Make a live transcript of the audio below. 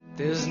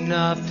There's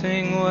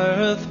nothing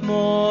worth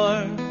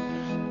more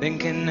than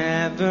can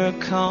ever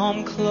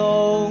come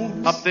close.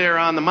 Up there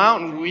on the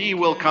mountain, we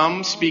will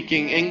come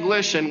speaking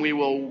English, and we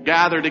will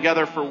gather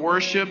together for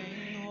worship.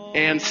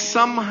 And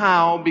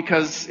somehow,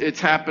 because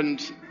it's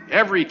happened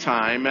every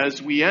time,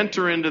 as we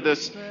enter into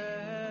this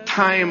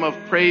time of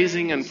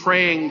praising and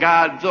praying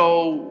God,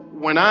 though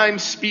when I'm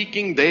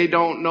speaking, they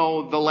don't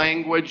know the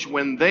language.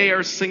 When they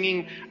are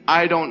singing,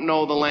 I don't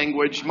know the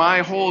language.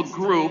 My whole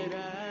group,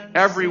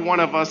 every one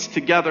of us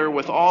together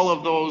with all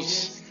of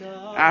those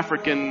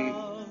African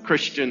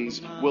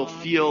Christians will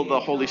feel the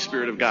Holy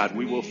Spirit of God.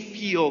 We will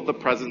feel the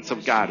presence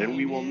of God, and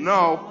we will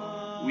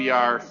know we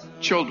are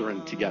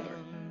children together.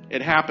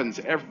 It happens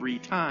every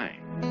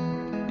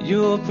time.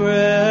 Your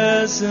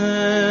presence,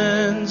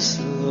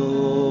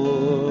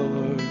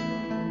 Lord.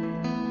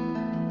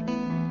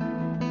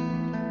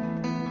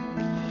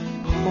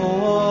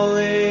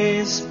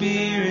 Holy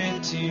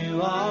Spirit, you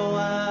are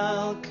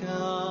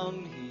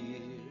welcome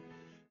here.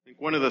 I think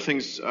one of the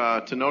things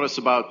to notice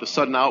about the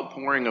sudden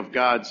outpouring of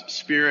God's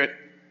Spirit,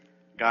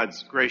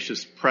 God's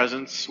gracious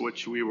presence,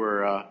 which we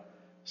were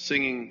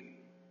singing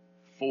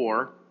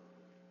for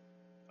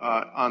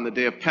on the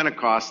day of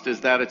Pentecost,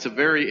 is that it's a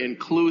very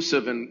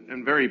inclusive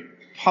and very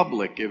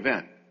public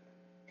event.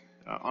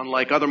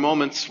 Unlike other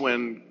moments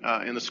when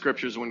in the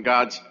Scriptures when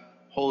God's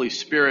Holy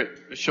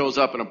Spirit shows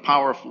up in a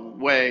powerful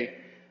way,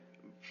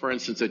 for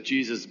instance, at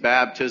Jesus'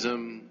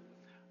 baptism,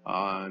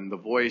 and the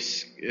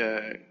voice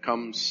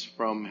comes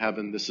from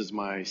heaven, "This is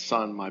my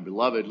Son, my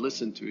beloved,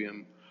 listen to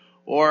him."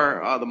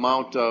 Or the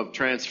Mount of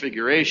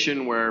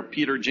Transfiguration, where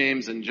Peter,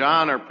 James, and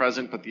John are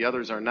present, but the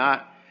others are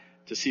not,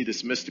 to see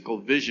this mystical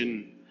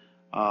vision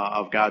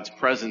of God's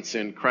presence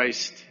in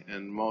Christ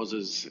and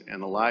Moses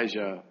and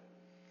Elijah.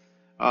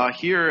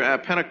 Here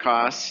at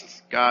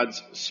Pentecost,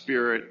 God's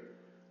Spirit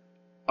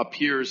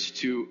appears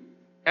to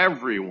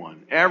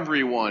everyone.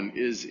 Everyone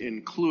is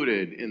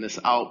included in this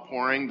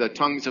outpouring. The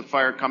tongues of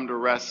fire come to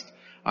rest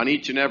on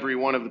each and every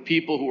one of the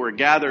people who were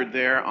gathered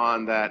there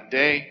on that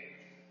day.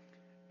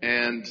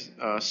 And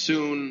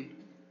soon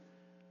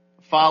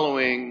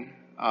following,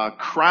 a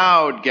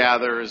crowd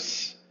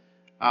gathers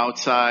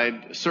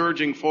outside,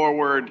 surging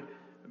forward,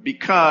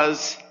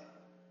 because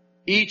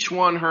each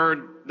one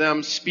heard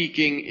them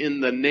speaking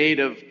in the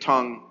native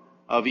tongue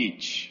of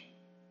each.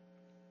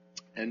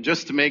 And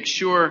just to make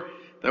sure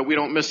that we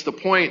don't miss the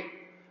point,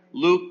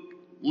 Luke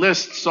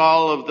lists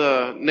all of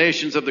the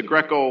nations of the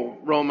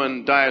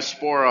Greco-Roman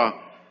diaspora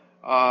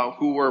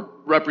who were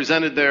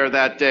represented there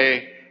that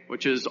day,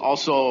 which is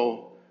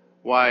also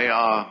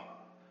why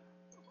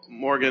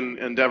Morgan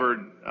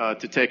endeavored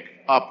to take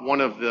up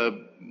one of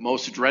the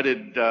most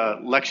dreaded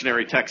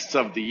lectionary texts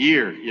of the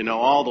year. You know,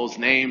 all those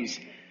names.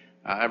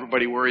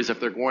 Everybody worries if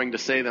they're going to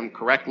say them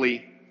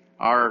correctly.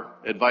 Our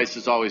advice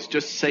is always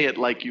just say it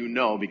like you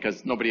know,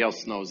 because nobody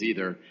else knows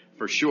either,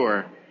 for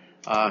sure.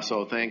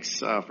 So thanks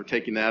for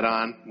taking that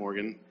on,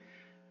 Morgan.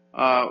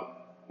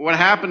 What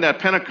happened at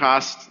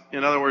Pentecost,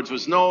 in other words,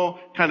 was no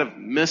kind of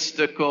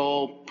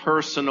mystical,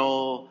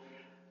 personal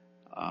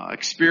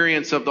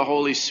experience of the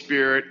Holy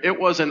Spirit. It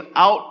was an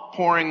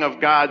outpouring of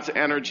God's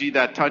energy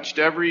that touched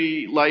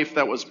every life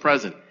that was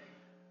present.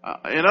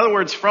 In other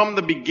words, from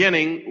the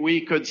beginning,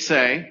 we could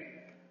say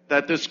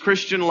that this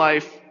Christian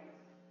life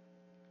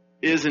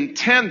is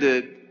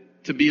intended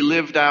to be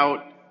lived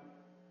out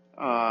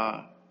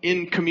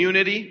in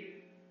community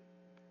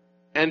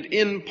and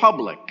in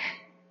public.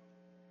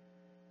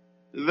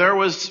 There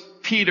was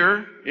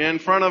Peter in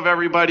front of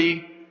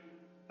everybody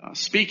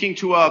speaking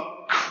to a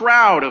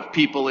crowd of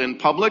people in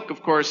public.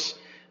 Of course,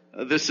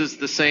 this is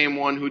the same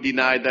one who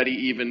denied that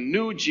he even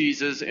knew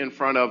Jesus in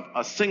front of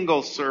a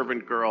single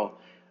servant girl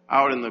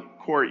out in the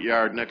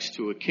courtyard next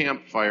to a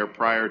campfire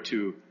prior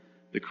to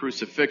the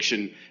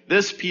crucifixion.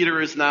 This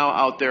Peter is now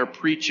out there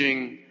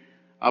preaching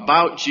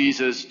about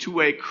Jesus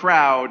to a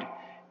crowd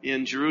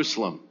in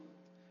Jerusalem.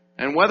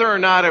 And whether or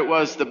not it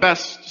was the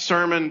best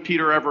sermon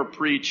Peter ever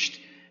preached,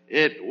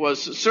 it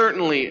was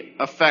certainly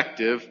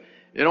effective.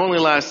 It only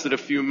lasted a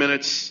few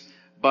minutes,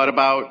 but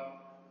about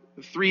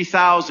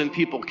 3,000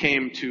 people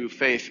came to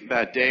faith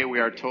that day, we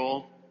are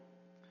told.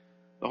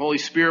 The Holy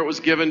Spirit was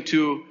given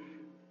to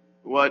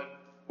what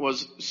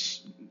was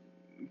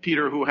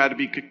Peter, who had to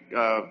be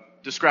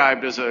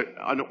described as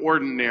an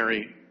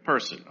ordinary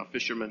person, a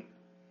fisherman,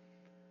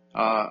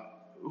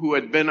 who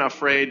had been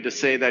afraid to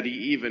say that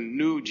he even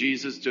knew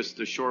Jesus just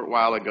a short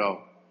while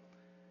ago.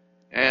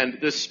 And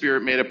this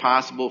Spirit made it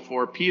possible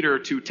for Peter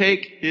to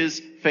take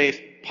his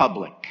faith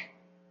public.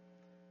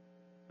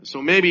 So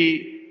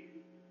maybe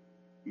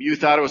you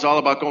thought it was all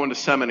about going to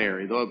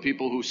seminary. The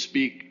people who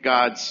speak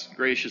God's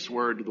gracious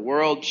word to the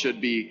world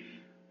should be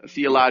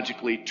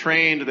theologically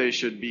trained. They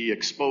should be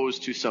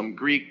exposed to some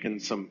Greek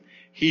and some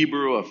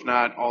Hebrew, if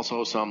not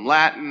also some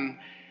Latin,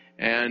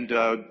 and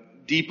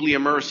deeply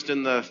immersed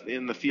in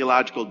the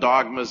theological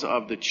dogmas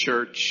of the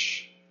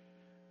church.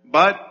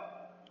 But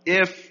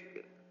if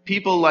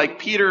people like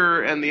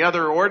Peter and the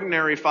other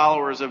ordinary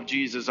followers of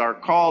Jesus are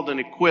called and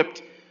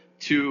equipped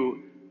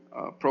to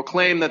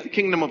proclaim that the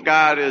kingdom of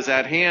God is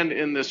at hand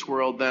in this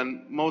world,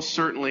 then most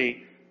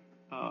certainly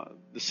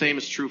the same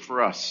is true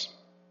for us.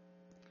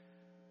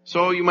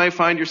 So you might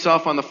find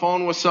yourself on the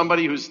phone with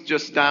somebody who's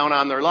just down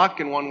on their luck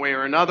in one way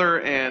or another,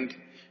 and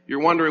you're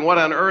wondering, what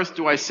on earth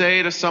do I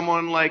say to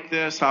someone like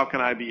this? How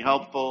can I be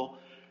helpful?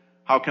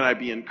 How can I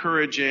be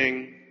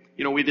encouraging?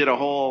 You know, we did a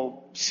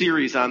whole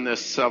series on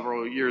this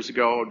several years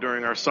ago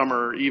during our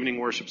summer evening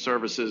worship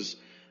services,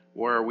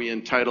 where we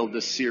entitled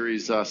this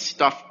series,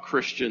 Stuff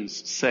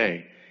Christians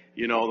Say.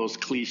 You know, those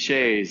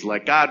cliches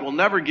like, God will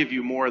never give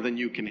you more than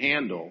you can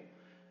handle.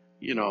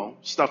 You know,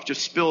 stuff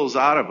just spills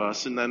out of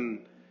us, and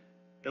then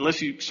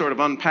unless you sort of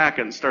unpack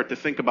it and start to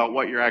think about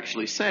what you're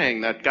actually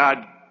saying, that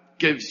God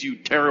gives you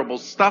terrible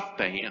stuff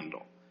to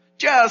handle.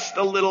 Just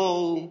a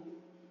little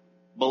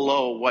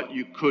below what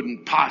you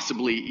couldn't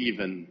possibly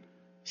even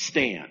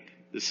stand.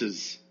 This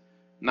is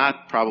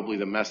not probably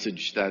the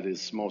message that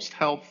is most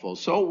helpful.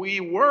 So we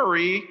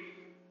worry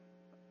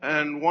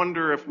and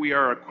wonder if we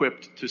are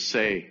equipped to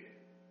say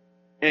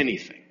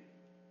anything.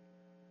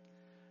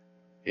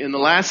 In the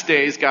last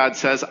days, God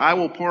says, I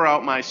will pour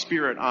out my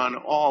Spirit on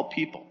all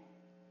people.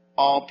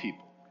 All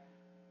people.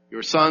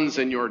 Your sons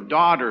and your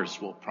daughters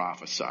will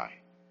prophesy.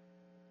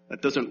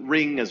 That doesn't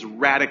ring as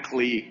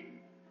radically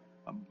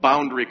a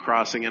boundary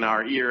crossing in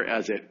our ear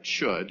as it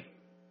should.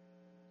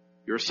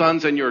 Your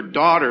sons and your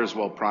daughters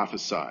will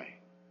prophesy.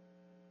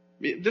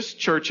 This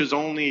church has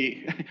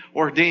only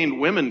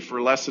ordained women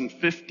for less than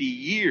 50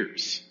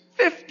 years.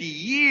 50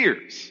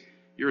 years.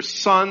 Your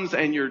sons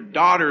and your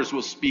daughters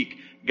will speak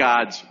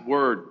God's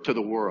word to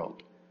the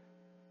world.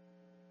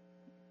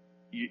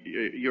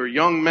 Your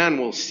young men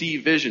will see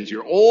visions.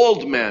 Your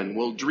old men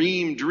will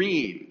dream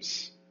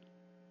dreams.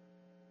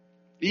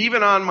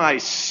 Even on my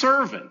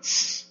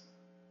servants,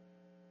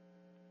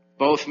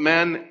 both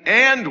men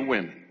and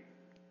women,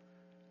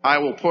 I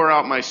will pour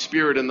out my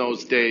Spirit in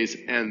those days,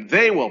 and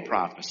they will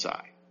prophesy.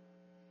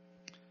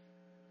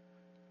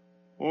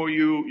 Or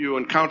you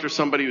encounter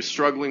somebody who's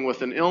struggling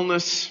with an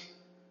illness.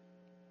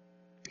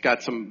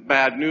 Got some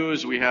bad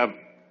news. We have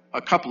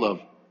a couple of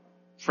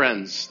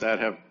friends that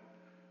have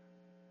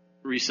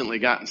recently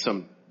gotten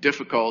some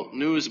difficult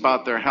news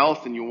about their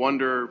health, and you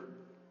wonder,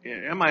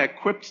 am I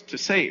equipped to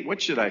say?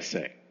 What should I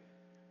say?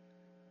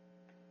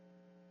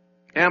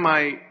 Am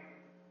I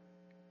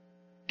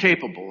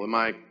capable? Am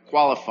I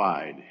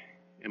qualified?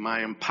 Am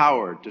I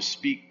empowered to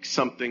speak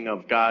something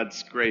of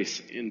God's grace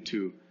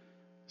into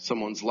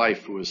someone's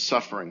life who is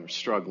suffering or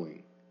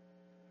struggling?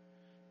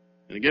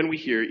 And again we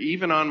hear,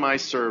 even on my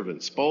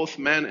servants, both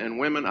men and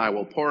women, I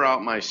will pour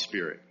out my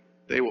Spirit.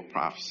 They will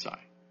prophesy.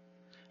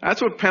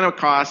 That's what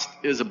Pentecost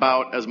is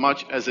about as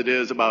much as it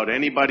is about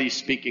anybody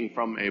speaking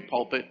from a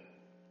pulpit.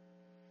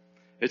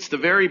 It's the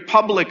very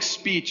public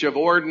speech of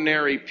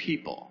ordinary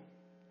people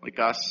like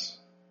us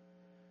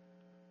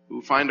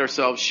who find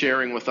ourselves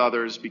sharing with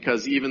others,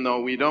 because even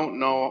though we don't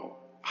know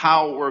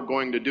how we're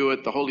going to do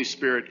it, the Holy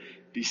Spirit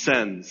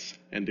descends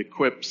and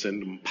equips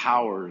and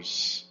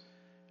empowers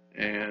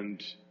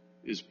and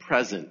is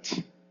present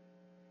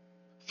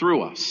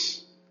through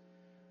us.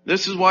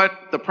 This is what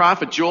the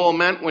prophet Joel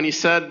meant when he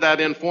said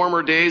that in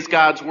former days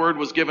God's word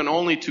was given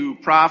only to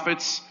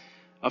prophets,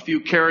 a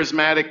few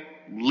charismatic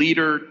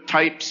leader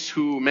types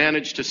who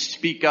managed to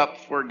speak up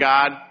for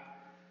God.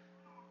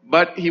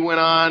 But he went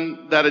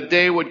on that a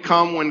day would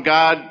come when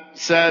God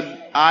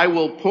said, I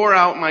will pour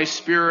out my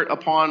Spirit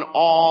upon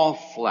all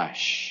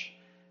flesh,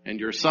 and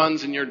your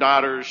sons and your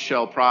daughters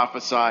shall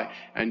prophesy,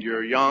 and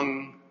your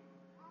young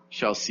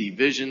shall see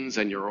visions,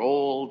 and your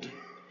old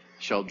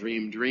shall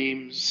dream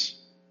dreams.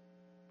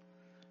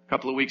 A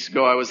couple of weeks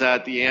ago, I was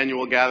at the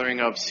annual gathering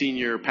of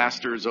senior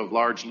pastors of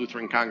large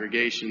Lutheran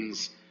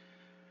congregations.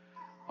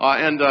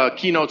 And the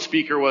keynote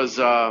speaker was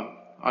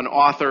an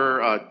author,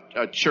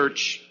 a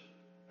church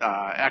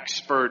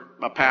expert,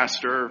 a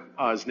pastor.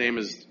 His name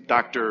is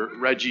Dr.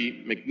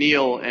 Reggie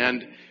McNeil,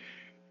 and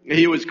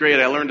he was great.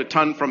 I learned a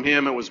ton from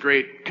him. It was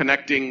great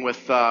connecting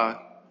with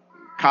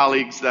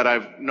colleagues that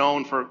I've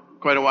known for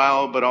quite a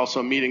while, but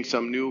also meeting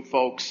some new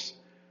folks.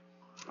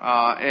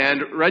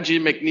 And Reggie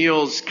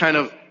McNeil's kind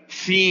of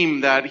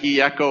theme that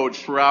he echoed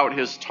throughout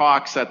his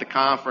talks at the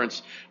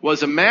conference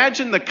was,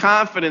 imagine the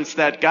confidence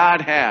that God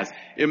has.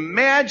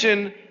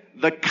 Imagine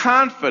the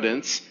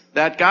confidence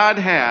that God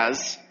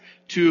has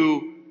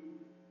to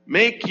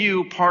make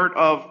you part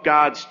of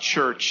God's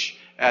church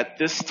at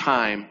this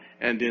time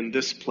and in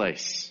this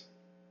place.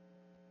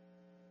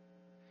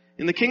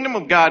 In the kingdom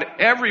of God,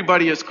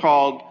 everybody is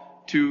called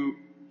to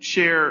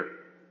share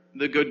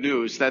the good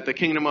news that the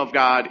kingdom of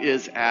God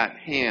is at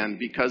hand,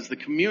 because the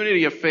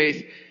community of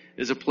faith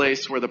is a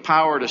place where the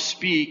power to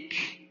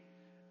speak,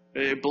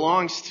 it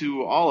belongs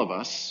to all of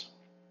us,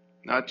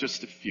 not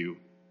just a few.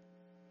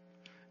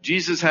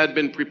 Jesus had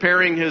been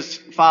preparing his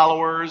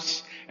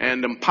followers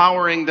and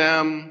empowering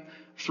them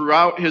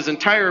throughout his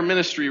entire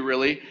ministry,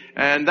 really,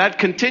 and that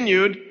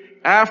continued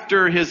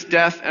after his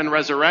death and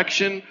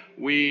resurrection.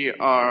 We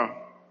are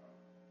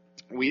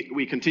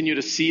we continue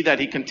to see that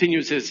he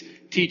continues his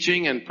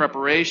teaching and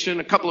preparation.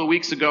 A couple of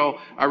weeks ago,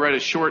 I read a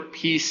short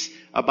piece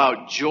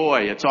about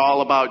joy. It's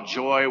all about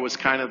joy was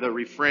kind of the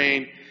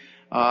refrain.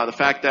 The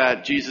fact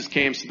that Jesus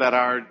came so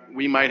that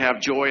we might have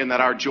joy and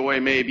that our joy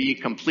may be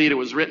complete. It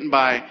was written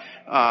by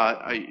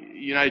a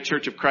United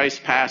Church of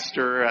Christ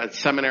pastor, a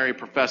seminary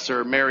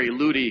professor, Mary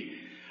Ludy.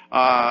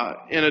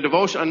 In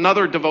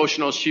another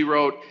devotional she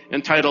wrote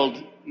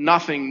entitled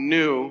Nothing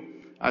New.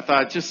 I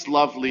thought just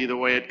lovely the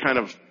way it kind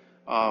of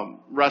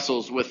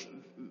wrestles with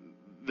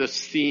this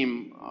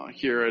theme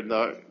here in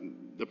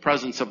the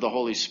presence of the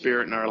Holy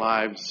Spirit in our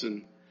lives.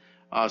 And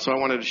so I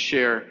wanted to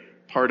share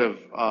part of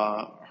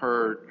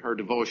her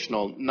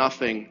devotional,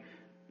 Nothing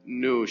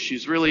New.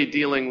 She's really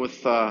dealing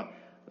with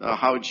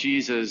how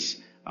Jesus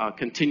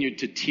continued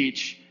to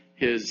teach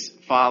his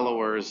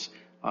followers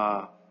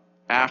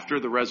after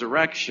the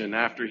resurrection,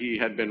 after he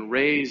had been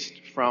raised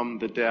from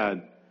the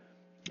dead.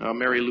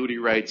 Mary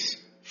Ludy writes,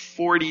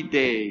 40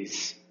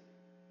 days.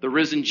 The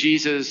risen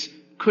Jesus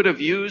could have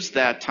used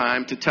that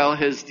time to tell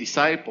his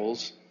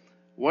disciples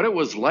what it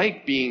was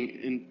like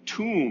being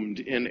entombed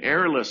in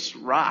airless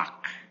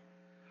rock,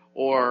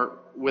 or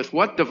with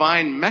what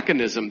divine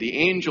mechanism the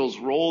angels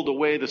rolled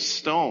away the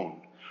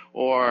stone,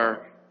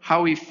 or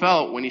how he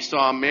felt when he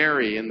saw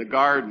Mary in the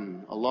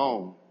garden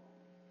alone.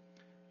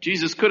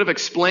 Jesus could have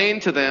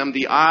explained to them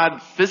the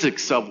odd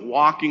physics of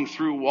walking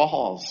through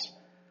walls,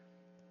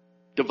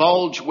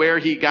 divulge where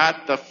he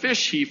got the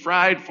fish he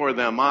fried for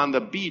them on the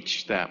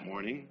beach that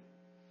morning,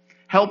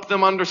 help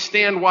them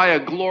understand why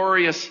a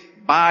glorious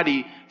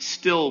body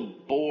still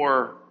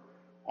bore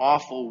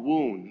awful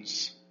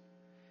wounds.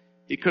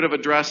 He could have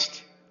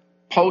addressed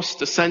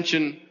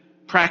post-ascension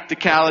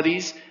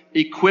practicalities,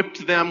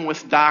 equipped them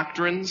with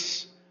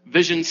doctrines,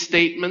 vision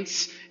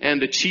statements,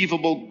 and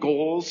achievable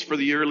goals for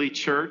the early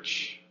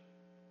church.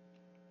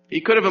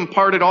 He could have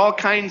imparted all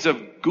kinds of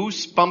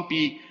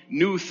goosebumpy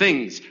new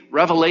things,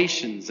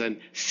 revelations and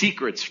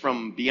secrets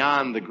from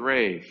beyond the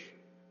grave.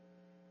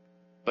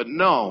 But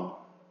no.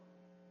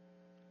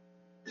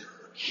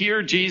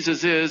 Here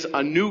Jesus is,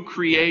 a new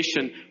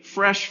creation,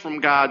 fresh from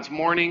God's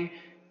morning,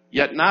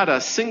 yet not a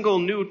single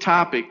new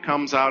topic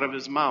comes out of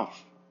his mouth.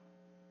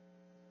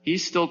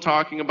 He's still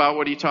talking about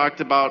what he talked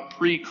about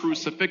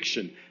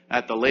pre-crucifixion,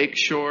 at the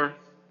lakeshore,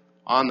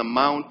 on the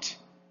mount,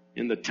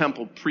 in the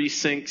temple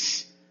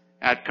precincts,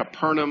 at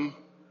Capernaum,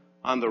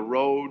 on the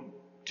road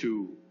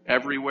to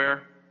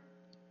everywhere.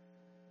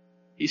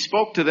 He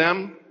spoke to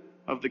them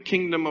of the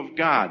kingdom of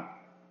God,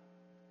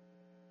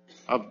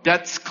 of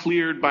debts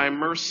cleared by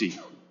mercy,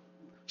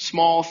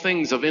 small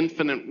things of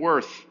infinite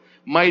worth,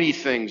 mighty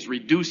things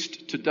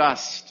reduced to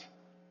dust,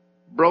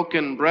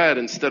 broken bread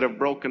instead of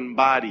broken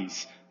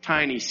bodies,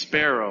 tiny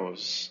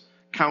sparrows,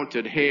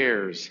 counted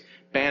hairs,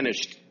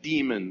 banished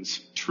demons,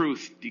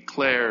 truth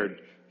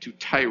declared to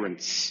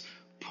tyrants,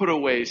 put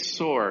away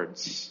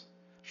swords,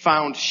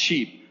 found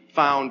sheep,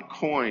 found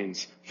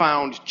coins,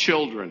 found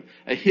children,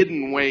 a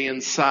hidden way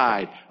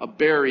inside, a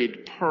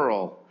buried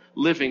pearl,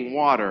 living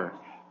water,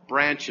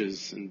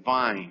 branches and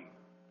vine.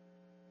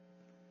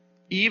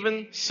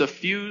 Even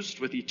suffused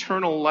with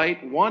eternal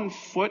light, 1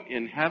 foot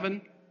in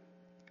heaven,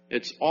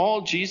 it's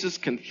all Jesus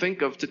can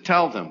think of to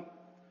tell them.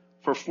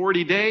 For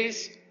 40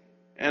 days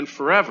and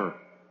forever,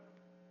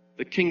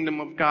 the kingdom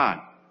of God.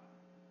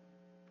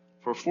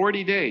 For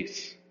 40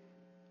 days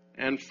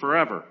and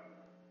forever.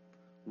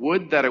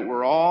 Would that it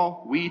were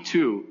all we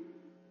too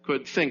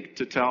could think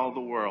to tell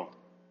the world.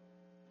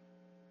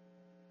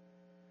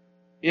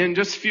 In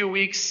just a few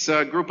weeks,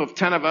 a group of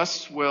 10 of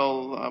us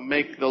will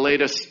make the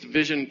latest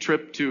vision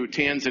trip to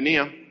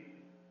Tanzania.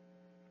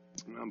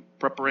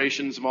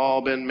 Preparations have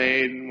all been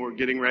made, and we're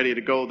getting ready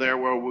to go there,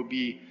 where we'll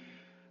be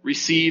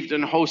received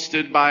and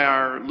hosted by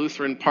our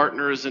Lutheran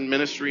partners in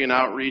ministry and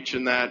outreach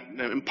in that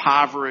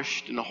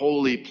impoverished and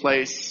holy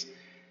place.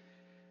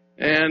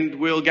 And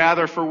we'll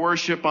gather for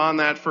worship on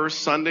that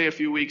first Sunday a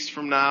few weeks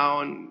from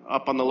now, and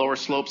up on the lower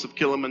slopes of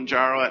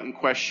Kilimanjaro at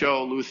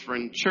Nkwesho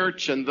Lutheran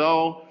Church. And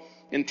though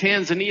in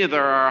Tanzania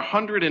there are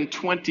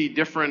 120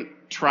 different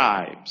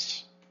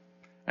tribes,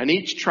 and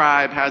each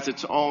tribe has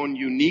its own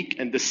unique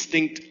and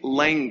distinct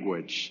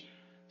language,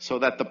 so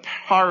that the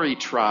Pari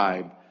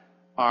tribe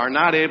are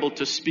not able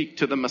to speak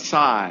to the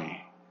Maasai,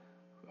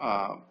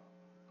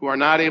 who are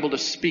not able to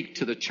speak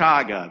to the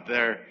Chaga.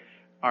 There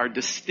are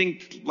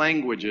distinct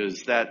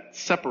languages that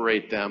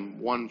separate them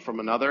one from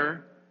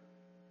another.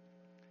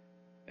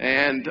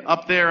 And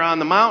up there on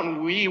the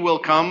mountain, we will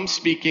come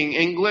speaking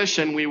English,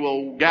 and we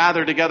will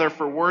gather together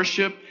for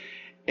worship.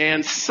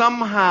 And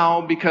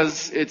somehow,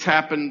 because it's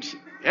happened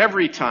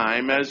every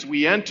time, as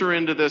we enter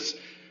into this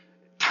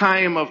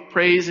time of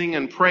praising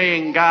and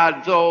praying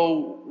God,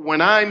 though when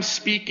I'm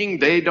speaking,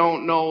 they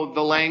don't know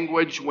the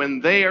language.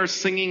 When they are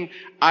singing,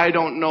 I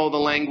don't know the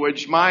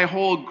language. My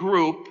whole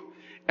group,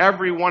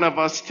 every one of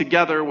us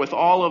together with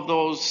all of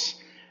those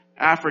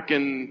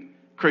African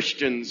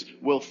Christians,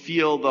 will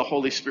feel the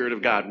Holy Spirit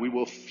of God. We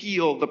will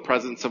feel the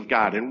presence of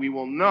God, and we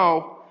will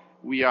know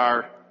we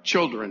are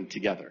children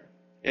together.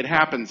 It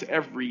happens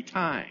every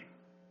time.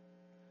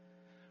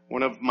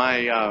 one of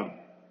my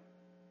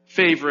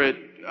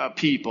favorite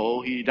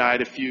people. He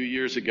died a few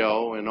years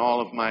ago, and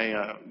all of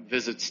my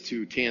visits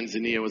to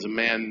Tanzania was a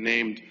man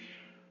named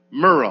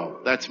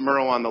Murrow. That's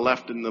Murrow on the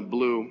left in the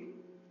blue.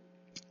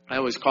 I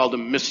always called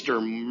him Mr.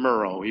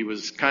 Murrow. He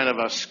was kind of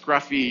a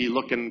scruffy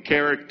looking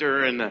character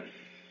and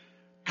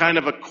kind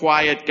of a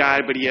quiet guy,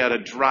 but he had a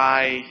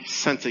dry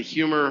sense of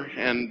humor,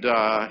 and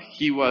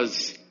he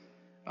was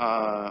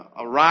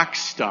a rock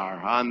star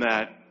on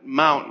that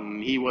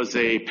mountain. He was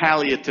a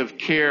palliative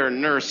care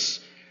nurse,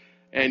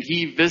 and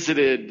he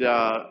visited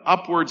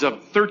upwards of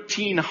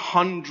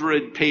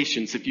 1,300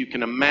 patients, if you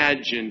can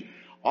imagine,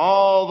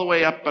 all the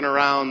way up and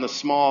around the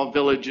small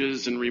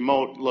villages and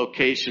remote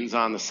locations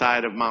on the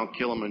side of Mount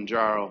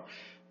Kilimanjaro.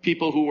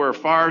 People who were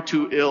far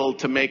too ill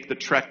to make the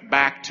trek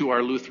back to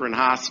our Lutheran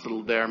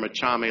hospital there,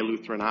 Machame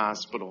Lutheran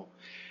Hospital.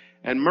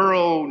 And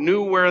Murrow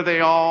knew where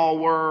they all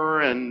were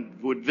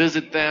and would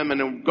visit them,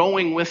 and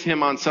going with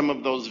him on some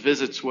of those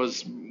visits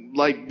was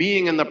like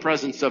being in the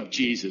presence of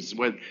Jesus.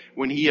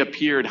 When he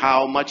appeared,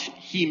 how much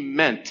he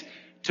meant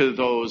to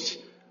those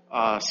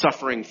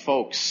suffering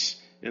folks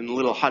in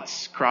little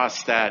huts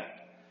across that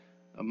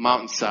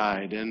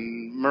mountainside.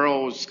 And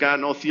Murrow's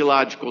got no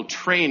theological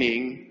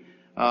training,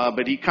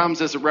 but he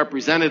comes as a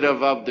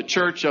representative of the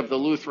church, of the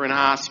Lutheran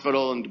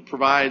hospital, and to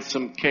provide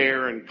some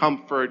care and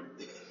comfort.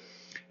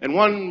 And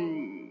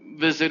one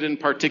visit in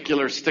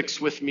particular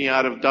sticks with me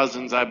out of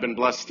dozens I've been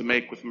blessed to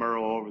make with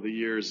Murrow over the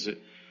years.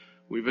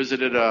 We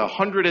visited a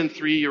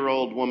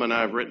 103-year-old woman.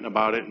 I've written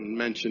about it and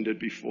mentioned it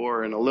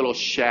before, in a little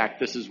shack.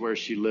 This is where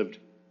she lived.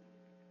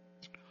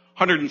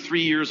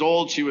 103 years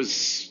old. She was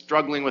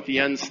struggling with the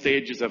end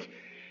stages of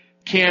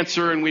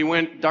cancer, and we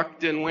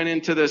ducked and went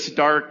into this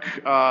dark,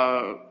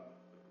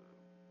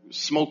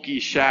 smoky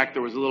shack.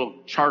 There was a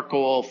little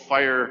charcoal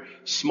fire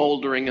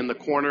smoldering in the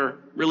corner,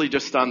 really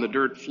just on the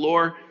dirt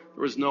floor.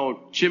 There was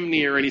no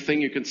chimney or anything.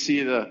 You could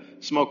see the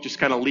smoke just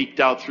kind of leaked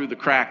out through the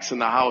cracks in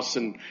the house.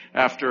 And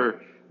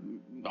after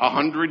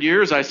 100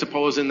 years, I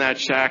suppose, in that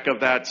shack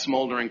of that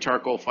smoldering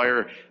charcoal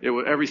fire,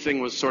 everything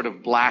was sort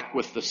of black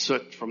with the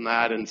soot from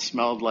that and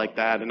smelled like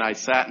that. And I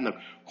sat in the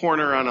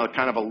corner on a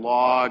kind of a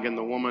log, and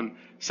the woman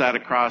sat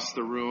across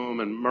the room,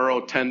 and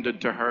Murrow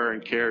tended to her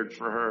and cared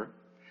for her.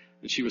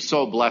 And she was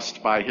so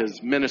blessed by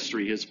his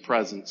ministry, his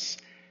presence.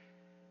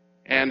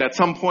 And at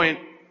some point,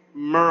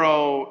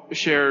 Murrow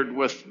shared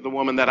with the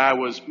woman that I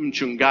was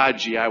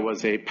mchungaji. I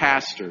was a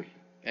pastor.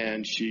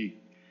 And she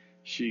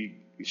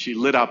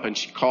lit up, and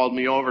she called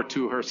me over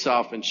to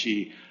herself, and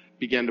she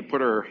began to put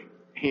her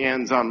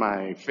hands on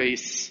my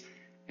face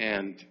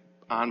and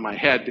on my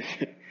head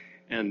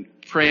and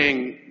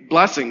praying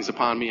blessings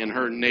upon me in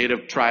her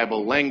native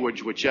tribal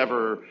language,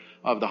 whichever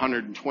of the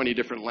 120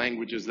 different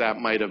languages that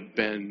might have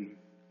been.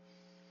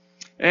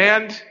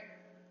 And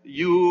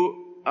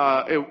you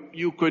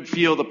could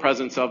feel the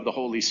presence of the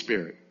Holy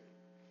Spirit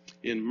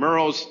in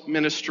Murrow's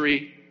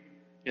ministry,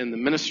 in the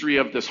ministry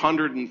of this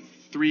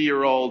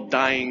 103-year-old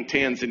dying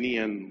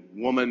Tanzanian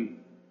woman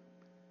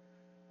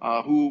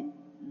who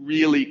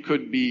really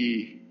could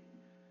be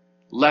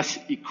less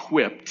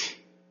equipped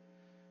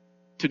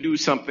to do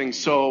something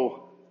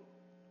so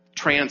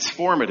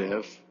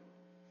transformative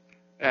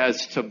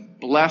as to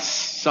bless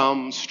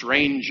some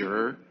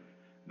stranger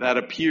that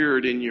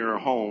appeared in your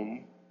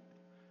home.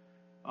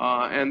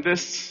 And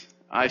this,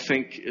 I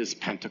think, is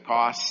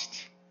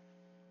Pentecost.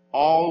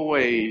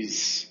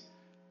 Always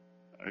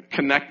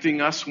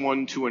connecting us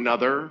one to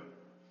another,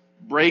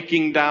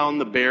 breaking down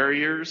the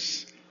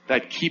barriers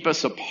that keep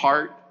us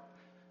apart.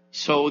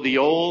 So the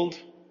old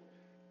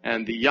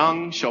and the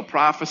young shall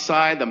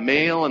prophesy, the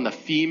male and the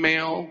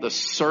female, the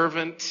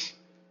servant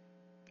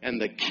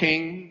and the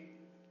king.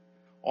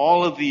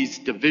 All of these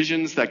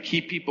divisions that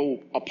keep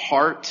people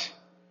apart,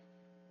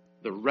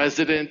 the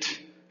resident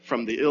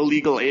from the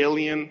illegal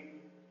alien.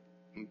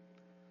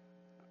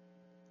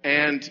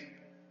 And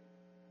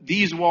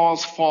these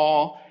walls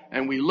fall,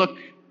 and we look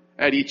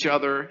at each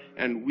other,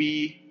 and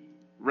we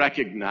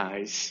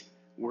recognize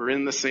we're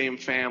in the same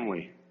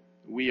family.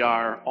 We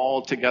are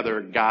all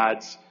together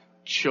God's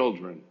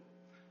children.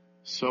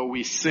 So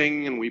we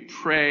sing and we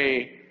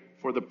pray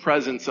for the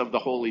presence of the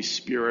Holy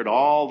Spirit.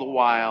 All the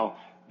while,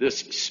 this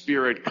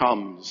Spirit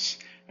comes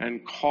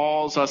and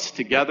calls us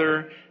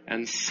together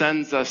and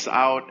sends us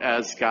out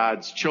as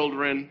God's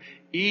children,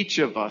 each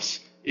of us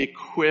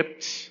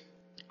equipped,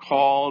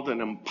 called,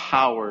 and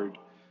empowered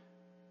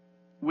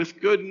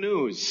with good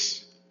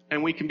news.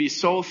 And we can be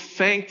so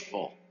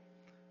thankful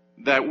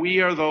that we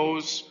are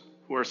those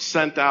who are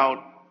sent out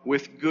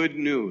with good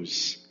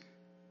news,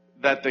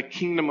 that the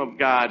kingdom of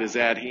God is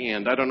at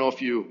hand. I don't know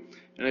if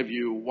any of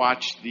you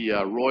watched the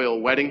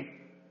royal wedding.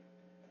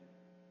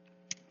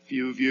 A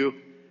few of you.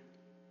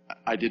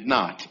 I did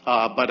not.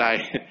 But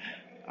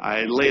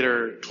I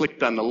later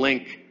clicked on the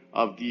link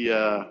of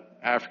the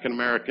African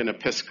American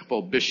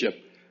Episcopal bishop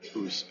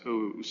who's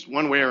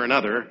one way or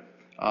another,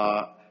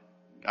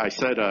 I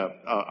said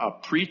a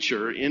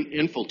preacher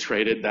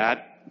infiltrated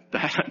that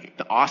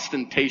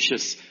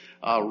ostentatious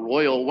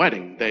royal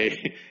wedding.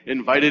 They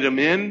invited him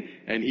in,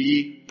 and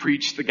he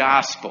preached the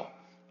gospel.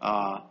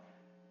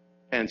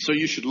 And so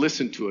you should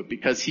listen to it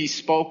because he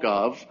spoke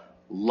of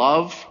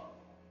love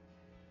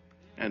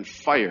and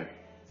fire.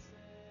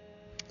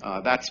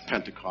 That's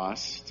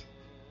Pentecost.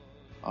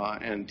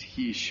 And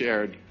he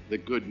shared the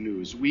good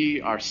news.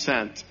 We are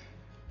sent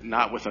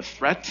not with a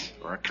threat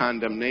or a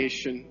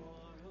condemnation,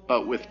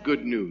 but with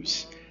good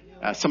news.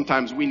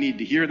 Sometimes we need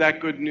to hear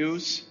that good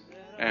news,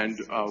 and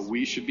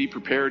we should be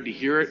prepared to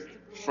hear it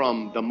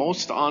from the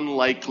most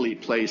unlikely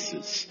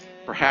places.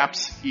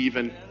 Perhaps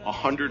even a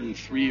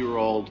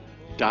 103-year-old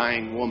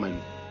dying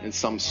woman in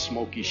some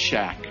smoky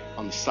shack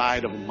on the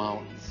side of a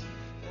mountain,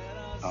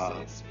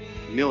 a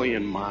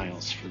million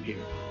miles from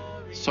here.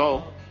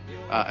 So,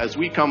 as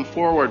we come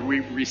forward,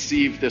 we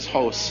receive this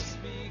host,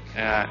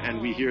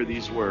 and we hear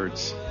these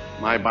words,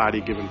 my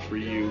body given for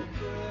you,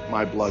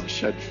 my blood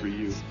shed for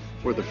you,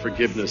 for the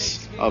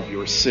forgiveness of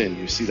your sin.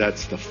 You see,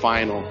 that's the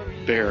final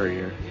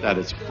barrier that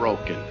is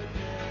broken,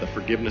 the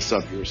forgiveness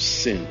of your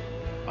sin.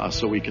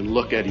 So we can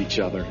look at each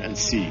other and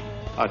see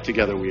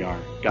together we are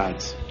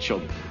God's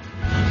children.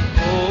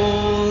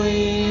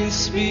 Holy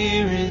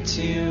Spirit,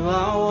 you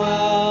are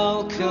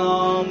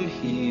welcome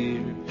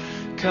here.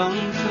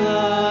 Come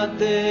flood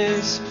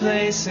this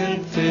place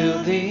and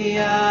fill the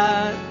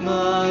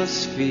atmosphere.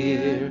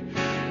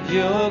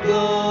 Your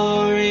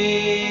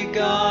glory,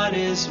 God,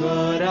 is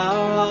what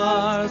our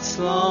hearts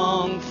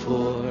long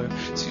for.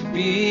 To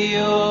be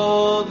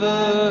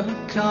overcome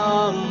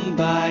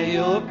by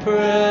your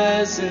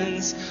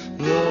presence,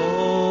 Lord.